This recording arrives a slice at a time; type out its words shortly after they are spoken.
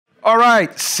All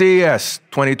right, CES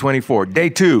 2024, day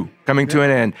 2, coming to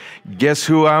an end. Guess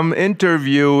who I'm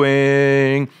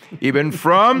interviewing? Eben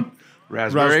from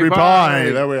Raspberry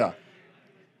Pi. There we are.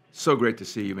 So great to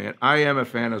see you, man. I am a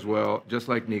fan as well, just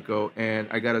like Nico. And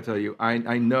I got to tell you, I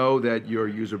know that your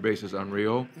user base is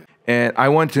unreal. And I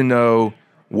want to know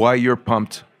why you're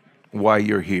pumped, why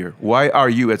you're here. Why are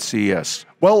you at CES?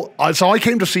 Well, so I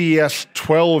came to CES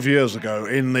 12 years ago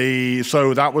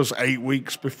so that was 8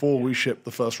 weeks before we shipped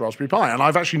the first Raspberry Pi, and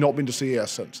I've actually not been to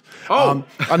CES since. Oh.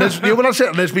 And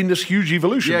there's been this huge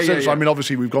evolution since. Yeah. I mean,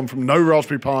 obviously we've gone from no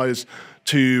Raspberry Pis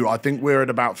to, I think we're at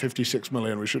about 56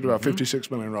 million. We should have about 56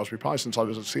 million Raspberry Pis since I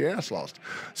was at CES last.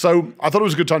 So I thought it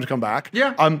was a good time to come back.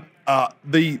 Yeah.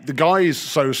 The guys,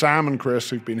 so Sam and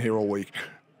Chris, who've been here all week,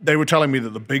 they were telling me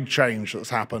that the big change that's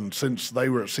happened since they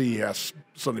were at CES,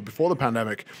 certainly before the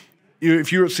pandemic,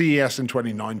 if you're at CES in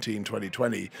 2019,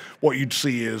 2020, what you'd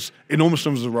see is enormous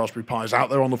numbers of Raspberry Pis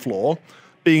out there on the floor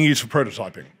being used for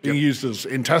prototyping, being used as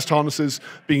in test harnesses,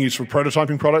 being used for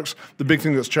prototyping products. The big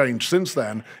thing that's changed since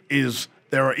then is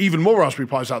there are even more Raspberry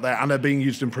Pis out there, and they're being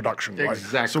used in production. Right?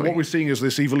 Exactly. So what we're seeing is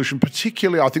this evolution,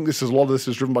 particularly, I think a lot of this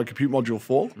is driven by Compute Module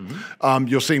 4.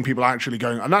 You're seeing people actually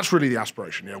going, and that's really the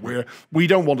aspiration. Yeah, we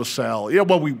don't want to sell. Yeah,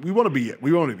 well, we want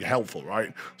to be helpful,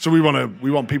 right? So we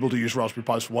want people to use Raspberry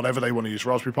Pis for whatever they want to use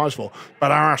Raspberry Pis for.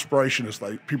 But our aspiration is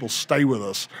that people stay with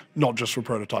us, not just for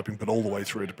prototyping, but all the way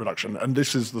through to production. And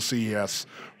this is the CES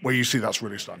where you see that's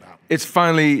really starting to happen. It's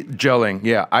finally gelling.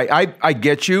 Yeah, I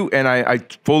get you, and I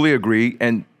fully agree.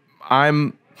 And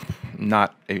I'm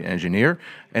not an engineer,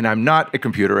 and I'm not a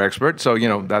computer expert, so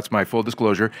that's my full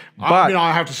disclosure. But I mean,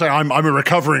 I have to say, I'm a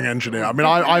recovering engineer. I mean,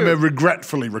 I'm a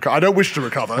regretfully I don't wish to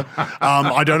recover.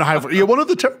 I don't have. One of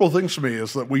the terrible things for me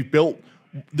is that we've built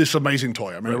this amazing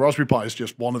toy. I mean, the Raspberry Pi is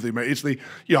just one of the. It's the.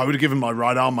 I would have given my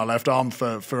right arm, my left arm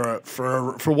for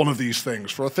one of these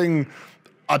things. For a thing,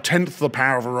 a tenth the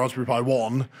power of a Raspberry Pi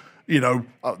 1.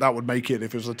 That would make it,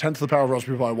 if it was a tenth of the power of a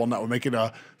Raspberry Pi 1, that would make it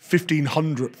a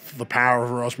 1500th the power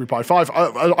of a Raspberry Pi 5.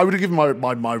 I would have given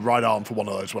my right arm for one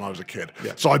of those when I was a kid.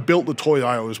 Yeah. So I built the toy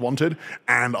I always wanted,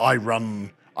 and I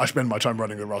spend my time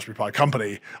running the Raspberry Pi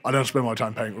company. I don't spend my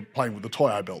time playing with the toy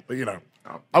I built. But,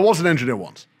 I was an engineer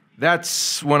once.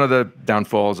 That's one of the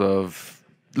downfalls of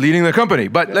leading the company.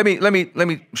 But let me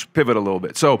pivot a little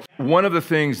bit. So one of the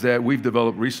things that we've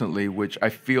developed recently, which I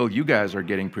feel you guys are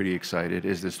getting pretty excited,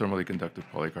 is this thermally conductive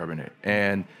polycarbonate.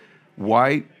 And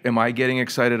why am I getting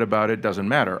excited about it? Doesn't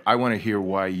matter. I want to hear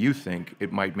why you think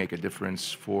it might make a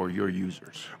difference for your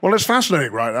users. Well, it's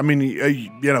fascinating, right? I mean,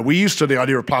 we used to the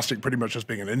idea of plastic pretty much as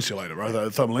being an insulator, right? A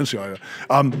thermal insulator.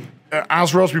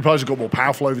 As Raspberry Pis have got more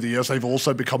powerful over the years, they've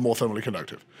also become more thermally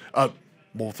conductive. Well,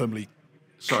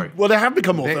 they have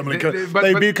become more thermally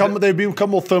they've become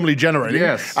more thermally generating.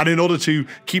 Yes. And in order to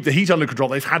keep the heat under control,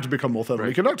 they've had to become more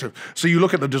thermally conductive. So you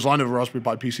look at the design of a Raspberry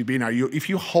Pi PCB now, if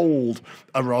you hold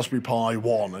a Raspberry Pi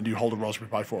 1 and you hold a Raspberry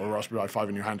Pi 4 or a Raspberry Pi 5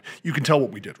 in your hand, you can tell what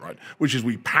we did, right? Which is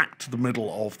we packed the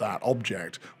middle of that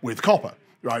object with copper.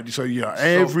 Right, so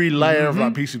every layer of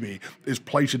that PCB is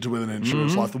plated to within an inch of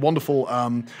its life. The wonderful,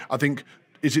 I think,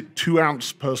 is it 2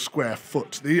 ounce per square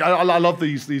foot? I love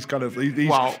these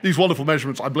wonderful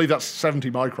measurements. I believe that's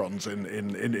 70 microns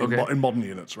in modern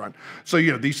units, right? So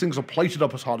these things are plated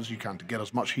up as hard as you can to get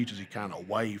as much heat as you can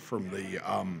away from the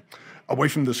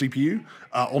CPU.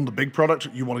 On the big product,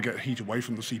 you want to get heat away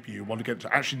from the CPU. You want to get to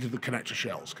the connector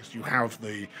shells because you have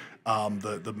the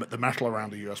metal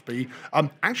around the USB.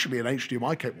 Actually, an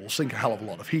HDMI cable will sink a hell of a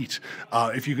lot of heat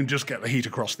if you can just get the heat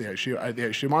across the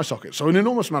HDMI socket. So an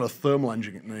enormous amount of thermal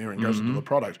engineering goes into the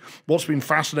product. What's been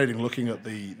fascinating looking at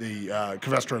the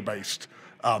Covestro-based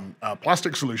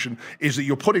plastic solution is that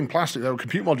you're putting plastic. There are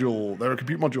Compute Module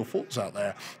 4s out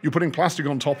there. You're putting plastic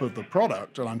on top of the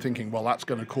product, and I'm thinking, well, that's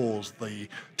going to cause the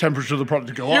temperature of the product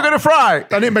to go up. You're going to fry,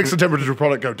 and it makes the temperature of the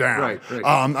product go down. Right.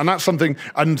 And that's something.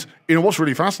 And what's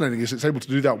really fascinating is it's able to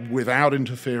do that without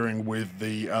interfering with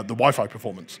the Wi-Fi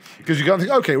performance. Because you kind of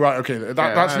think,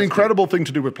 that's an incredible thing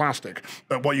to do with plastic.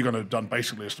 But what you're going to have done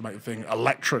basically is to make the thing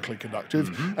electrically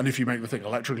conductive. And if you make the thing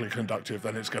electrically conductive,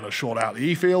 then it's going to short out the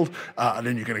E field, and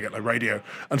then you're going to get no radio.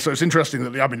 And so it's interesting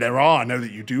that I know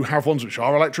that you do have ones which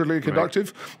are electrically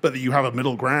conductive, but that you have a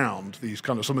middle ground,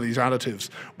 some of these additives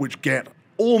which get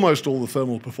almost all the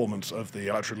thermal performance of the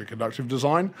electrically conductive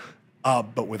design,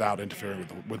 but without interfering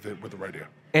with the radio.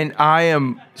 And I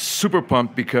am super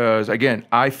pumped because, again,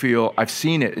 I feel I've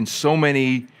seen it in so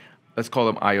many, let's call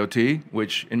them IoT,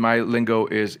 which in my lingo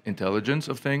is intelligence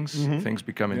of things. Things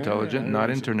become intelligent, not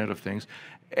Internet of Things.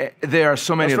 There are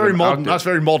so many of them out there. That's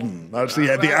very modern. That's the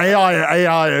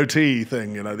AIoT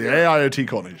thing, the AIoT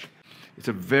cornish. It's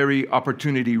a very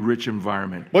opportunity-rich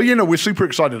environment. Well, we're super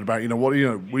excited about,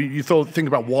 think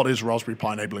about what is Raspberry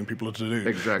Pi enabling people to do.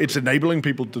 Exactly. It's enabling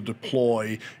people to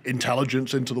deploy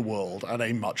intelligence into the world at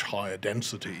a much higher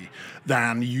density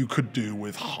than you could do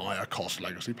with higher cost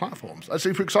legacy platforms. That's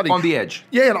super exciting. On the edge.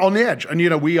 Yeah, on the edge. And,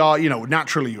 we are,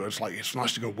 naturally, it's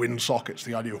nice to go win sockets.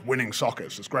 The idea of winning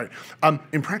sockets is great.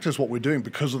 In practice, what we're doing,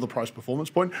 because of the price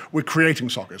performance point, we're creating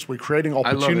sockets. We're creating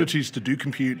opportunities to do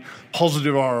compute,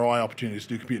 positive ROI opportunities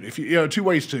to do compute. If the two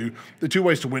ways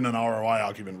to win an ROI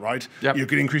argument, right? Yep. You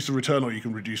can increase the return or you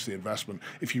can reduce the investment.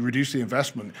 If you reduce the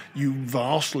investment, you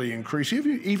vastly increase,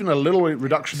 even a little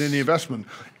reduction in the investment,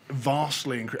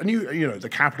 vastly increase, and the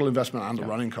capital investment and the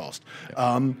running cost.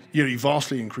 You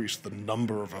vastly increase the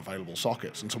number of available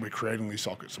sockets, and so we're creating these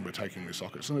sockets and we're taking these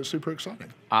sockets, and it's super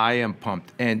exciting. I am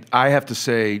pumped, and I have to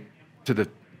say to the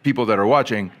people that are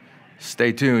watching,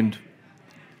 stay tuned.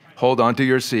 Hold on to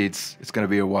your seats. It's going to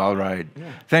be a wild ride.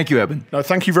 Yeah. Thank you, Eben. No,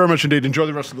 thank you very much indeed. Enjoy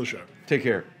the rest of the show. Take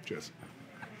care. Cheers.